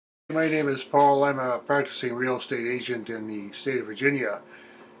My name is Paul. I'm a practicing real estate agent in the state of Virginia,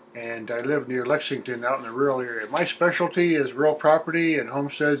 and I live near Lexington out in the rural area. My specialty is real property and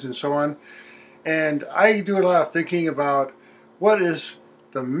homesteads and so on, and I do a lot of thinking about what is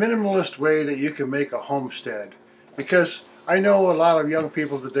the minimalist way that you can make a homestead, because I know a lot of young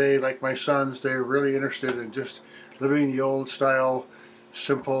people today, like my sons, they're really interested in just living the old style,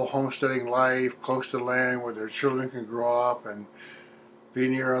 simple homesteading life, close to land where their children can grow up and be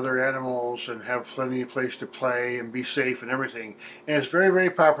near other animals and have plenty of place to play and be safe and everything. And it's very, very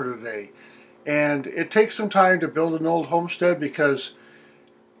popular today. And it takes some time to build an old homestead because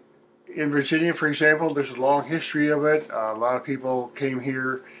in Virginia, for example, there's a long history of it. A lot of people came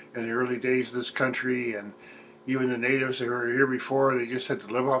here in the early days of this country, and even the natives that were here before, they just had to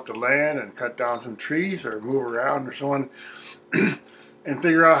live off the land and cut down some trees or move around or so on and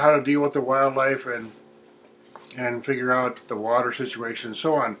figure out how to deal with the wildlife and figure out the water situation and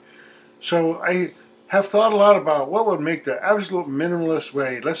so on. So I have thought a lot about what would make the absolute minimalist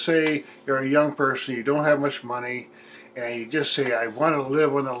way. Let's say you're a young person, you don't have much money, and you just say, I want to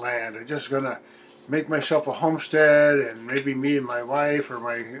live on the land. I'm just going to make myself a homestead, and maybe me and my wife or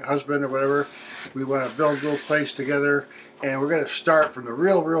my husband or whatever, we want to build a little place together, and we're going to start from the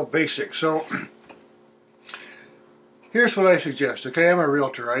real basics. So here's what I suggest. Okay, I'm a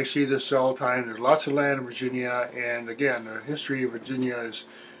realtor. I see this all the time. There's lots of land in Virginia, and again, the history of Virginia is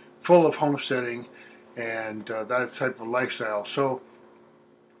full of homesteading and that type of lifestyle. So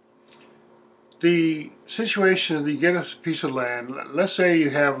the situation is you get a piece of land. Let's say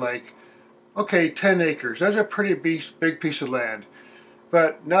you have like, okay, 10 acres. That's a pretty big piece of land,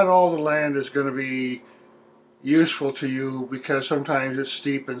 but not all the land is going to be useful to you because sometimes it's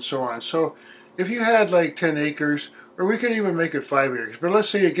steep and so on. So if you had like 10 acres, or we could even make it 5 acres, but let's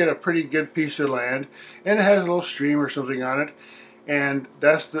say you get a pretty good piece of land and it has a little stream or something on it, and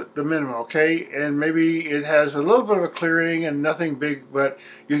that's the minimum, okay? And maybe it has a little bit of a clearing and nothing big, but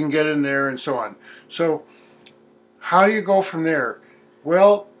you can get in there and so on. So how do you go from there?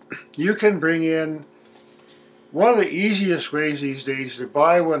 Well, you can bring in, one of the easiest ways these days to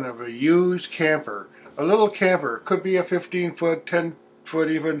buy one of a used camper. A little camper, could be a 15-foot,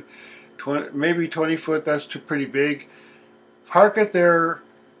 10-foot even, 20, maybe 20 foot, that's too pretty big. Park it there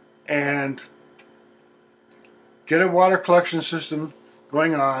and get a water collection system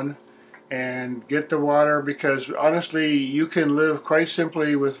going on and get the water, because honestly you can live quite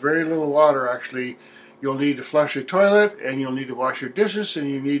simply with very little water. Actually, you'll need to flush your toilet and you'll need to wash your dishes and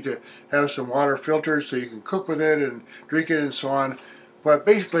you need to have some water filters so you can cook with it and drink it and so on. But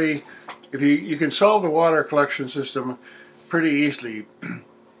basically, if you can solve the water collection system pretty easily.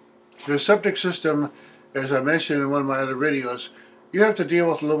 The septic system, as I mentioned in one of my other videos, you have to deal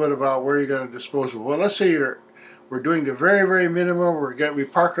with a little bit about where you're going to dispose of. Well, let's say we're doing the very minimum. We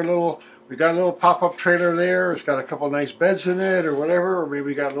park a little. We got a little pop-up trailer there. It's got a couple nice beds in it, or whatever. Or maybe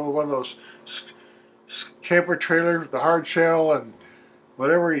we got a little one of those camper trailers, the hard shell, and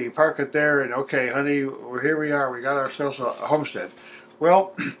whatever. You park it there, and okay, honey, here we are. We got ourselves a homestead.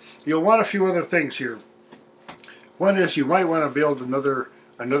 Well, you'll want a few other things here. One is you might want to build another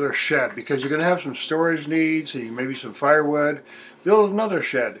shed, because you're going to have some storage needs and maybe some firewood. Build another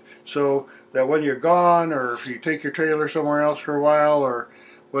shed so that when you're gone, or if you take your trailer somewhere else for a while or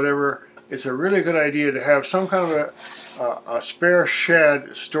whatever, it's a really good idea to have some kind of a spare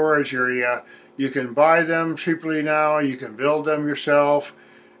shed storage area. You can buy them cheaply now. You can build them yourself.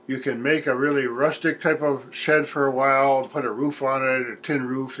 You can make a really rustic type of shed for a while, put a roof on it, a tin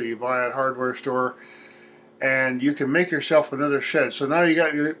roof that you buy at a hardware store, and you can make yourself another shed. So now you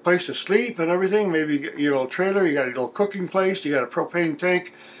got your place to sleep and everything. Maybe you get your little trailer, you got your little cooking place, you got a propane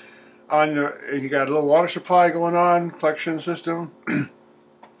tank, you got a little water supply going on, collection system,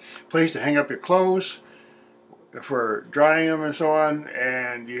 place to hang up your clothes for drying them and so on.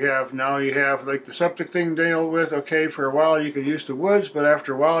 And you have like the septic thing to deal with. Okay, for a while you can use the woods, but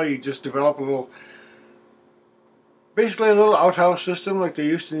after a while you just develop basically a little outhouse system like they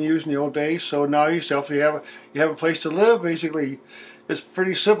used to use in the old days. So now you have a place to live. Basically, it's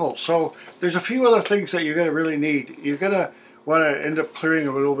pretty simple. So there's a few other things that you're going to really need. You're going to want to end up clearing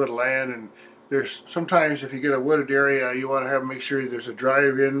a little bit of land, and there's sometimes if you get a wooded area, you want to make sure there's a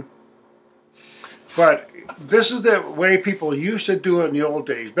drive-in. But this is the way people used to do it in the old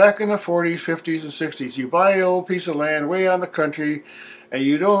days. Back in the 40s, 50s, and 60s, you buy an old piece of land way out in the country, and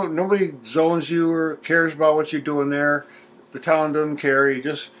nobody zones you or cares about what you're doing there. The town doesn't care. You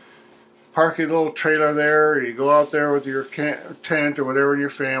just park your little trailer there. You go out there with your tent or whatever in your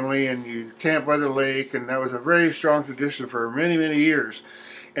family, and you camp by the lake. And that was a very strong tradition for many years.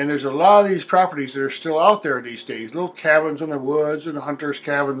 And there's a lot of these properties that are still out there these days, little cabins in the woods and hunters'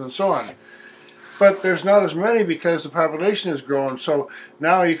 cabins and so on. But there's not as many because the population has grown, so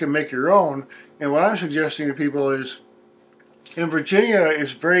now you can make your own. And what I'm suggesting to people is, in Virginia,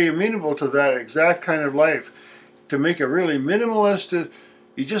 is very amenable to that exact kind of life. To make a really minimalist,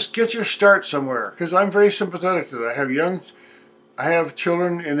 you just get your start somewhere. Because I'm very sympathetic to that. I have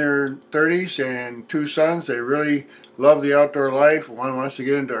children in their 30s and 2 sons. They really love the outdoor life. One wants to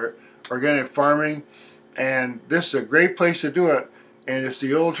get into organic farming, and this is a great place to do it. And it's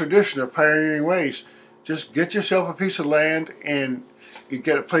the old tradition of pioneering ways. Just get yourself a piece of land, and you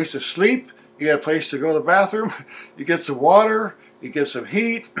get a place to sleep, you get a place to go to the bathroom, you get some water, you get some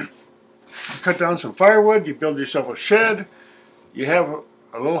heat, you cut down some firewood, you build yourself a shed, you have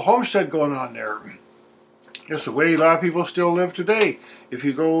a little homestead going on there. It's the way a lot of people still live today. If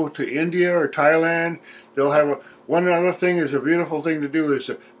you go to India or Thailand, they'll have one other thing is a beautiful thing to do is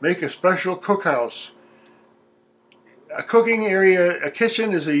to make a special cookhouse. A cooking area, a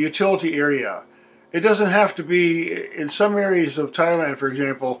kitchen is a utility area. It doesn't have to be, in some areas of Thailand, for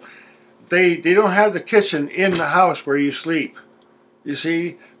example, they don't have the kitchen in the house where you sleep. You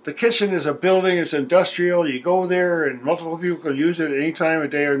see, the kitchen is a building, it's industrial, you go there and multiple people can use it any time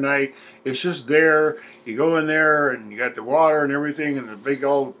of day or night. It's just there, you go in there and you got the water and everything and the big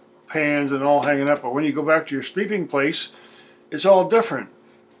old pans and all hanging up. But when you go back to your sleeping place, it's all different.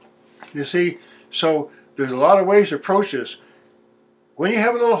 You see, so there's a lot of ways to approach this. When you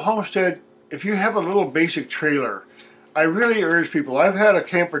have a little homestead, if you have a little basic trailer, I really urge people, I've had a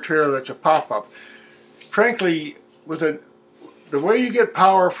camper trailer that's a pop-up. Frankly, the way you get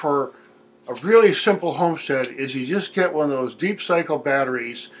power for a really simple homestead is you just get one of those deep cycle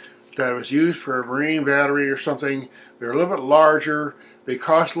batteries that was used for a marine battery or something. They're a little bit larger, they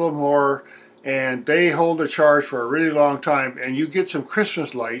cost a little more, and they hold the charge for a really long time. And you get some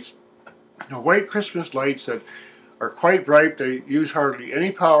Christmas lights, white Christmas lights that are quite bright. They use hardly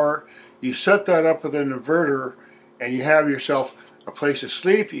any power. You set that up with an inverter and you have yourself a place to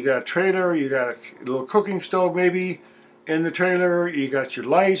sleep. You got a trailer, you got a little cooking stove maybe in the trailer, you got your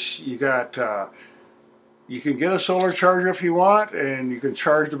lights, you can get a solar charger if you want, and you can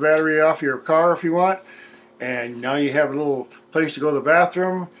charge the battery off your car if you want. And now you have a little place to go to the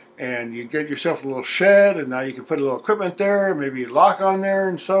bathroom, and you get yourself a little shed, and now you can put a little equipment there, maybe a lock on there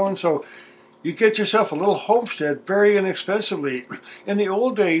and so on. So you get yourself a little homestead very inexpensively. In the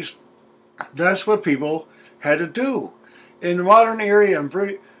old days, that's what people had to do. In the modern era, I'm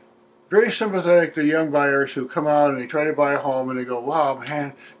very sympathetic to young buyers who come out and they try to buy a home and they go, wow,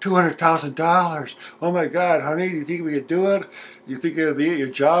 man, $200,000. Oh my God, honey, do you think we could do it? Do you think it'll be at your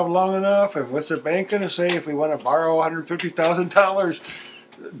job long enough? And what's the bank going to say if we want to borrow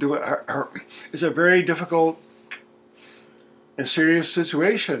 $150,000? It's a very difficult and serious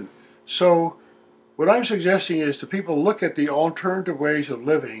situation. So what I'm suggesting is to people look at the alternative ways of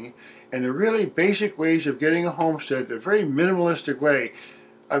living and the really basic ways of getting a homestead in a very minimalistic way.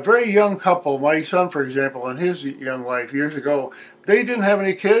 A very young couple, my son for example and his young wife years ago, they didn't have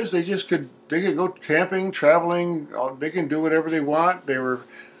any kids. They could go camping, traveling, they can do whatever they want. They were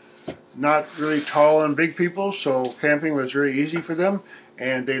not really tall and big people, so camping was very easy for them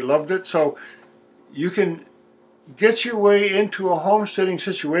and they loved it. So you can get your way into a homesteading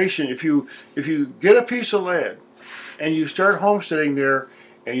situation if you get a piece of land and you start homesteading there.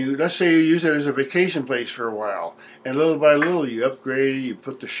 And let's say you use it as a vacation place for a while, and little by little you upgrade it, you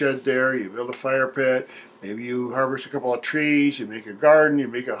put the shed there, you build a fire pit, maybe you harvest a couple of trees, you make a garden, you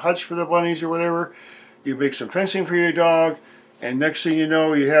make a hutch for the bunnies or whatever, you make some fencing for your dog, and next thing you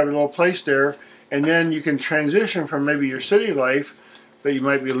know you have a little place there, and then you can transition from maybe your city life that you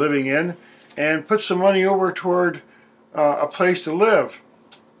might be living in and put some money over toward a place to live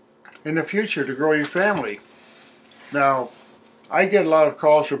in the future to grow your family. Now, I get a lot of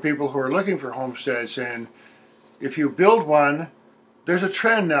calls from people who are looking for homesteads, and if you build one, there's a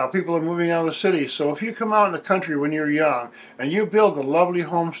trend now. People are moving out of the city. So if you come out in the country when you're young and you build a lovely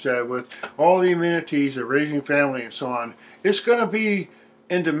homestead with all the amenities of raising family and so on, it's going to be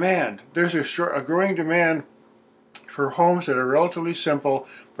in demand. There's a growing demand for homes that are relatively simple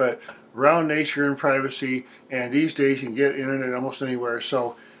but around nature and privacy, and these days you can get internet almost anywhere,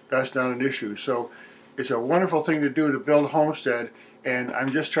 so that's not an issue. So it's a wonderful thing to do to build a homestead, and I'm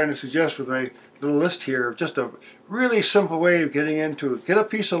just trying to suggest with my little list here just a really simple way of getting into it. Get a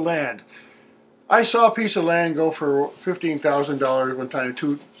piece of land. I saw a piece of land go for $15,000 one time,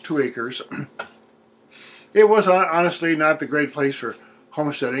 two acres. It was honestly not the great place for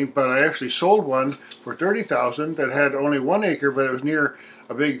homesteading, but I actually sold one for $30,000 that had only 1 acre, but it was near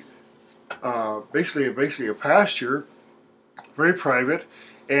a big, basically a pasture, very private.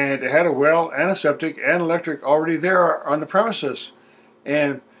 and it had a well and a septic and electric already there on the premises.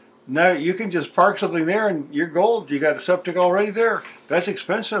 And now you can just park something there and you're gold. You got a septic already there. That's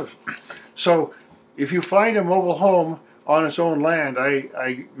expensive. So if you find a mobile home on its own land,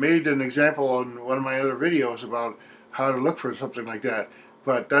 I made an example on one of my other videos about how to look for something like that.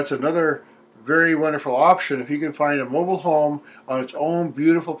 But that's another very wonderful option if you can find a mobile home on its own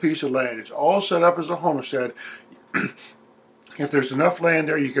beautiful piece of land. It's all set up as a homestead. If there's enough land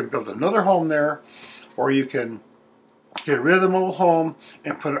there, you can build another home there, or you can get rid of the mobile home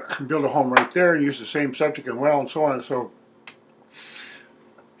and build a home right there and use the same septic and well and so on. So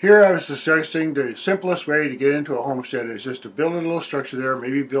here I was suggesting the simplest way to get into a homestead is just to build a little structure there,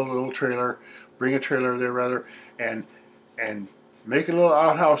 maybe build a little trailer, bring a trailer there rather, and make a little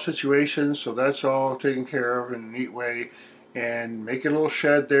outhouse situation, so that's all taken care of in a neat way, and make a little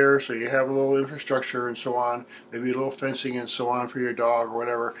shed there so you have a little infrastructure and so on, maybe a little fencing and so on for your dog or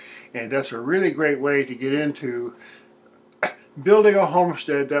whatever. And that's a really great way to get into building a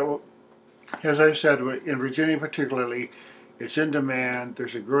homestead that will, as I said, in Virginia particularly, it's in demand.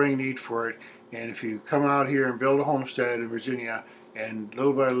 There's a growing need for it, and if you come out here and build a homestead in Virginia and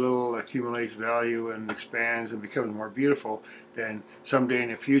little by little accumulates value and expands and becomes more beautiful, then someday in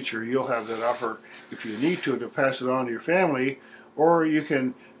the future you'll have that offer, if you need to pass it on to your family, or you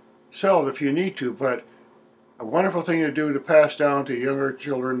can sell it if you need to. But a wonderful thing to do to pass down to younger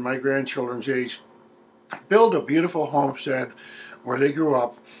children, my grandchildren's age, build a beautiful homestead where they grew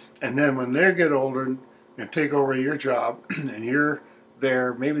up, and then when they get older and take over your job and you're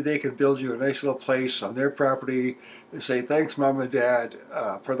there, maybe they can build you a nice little place on their property and say, thanks Mom and Dad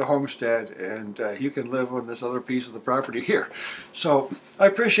for the homestead, and you can live on this other piece of the property here. So I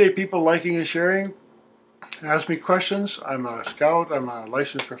appreciate people liking and sharing. Ask me questions. I'm a scout. I'm a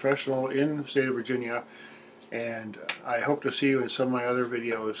licensed professional in the state of Virginia, and I hope to see you in some of my other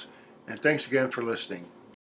videos. And thanks again for listening.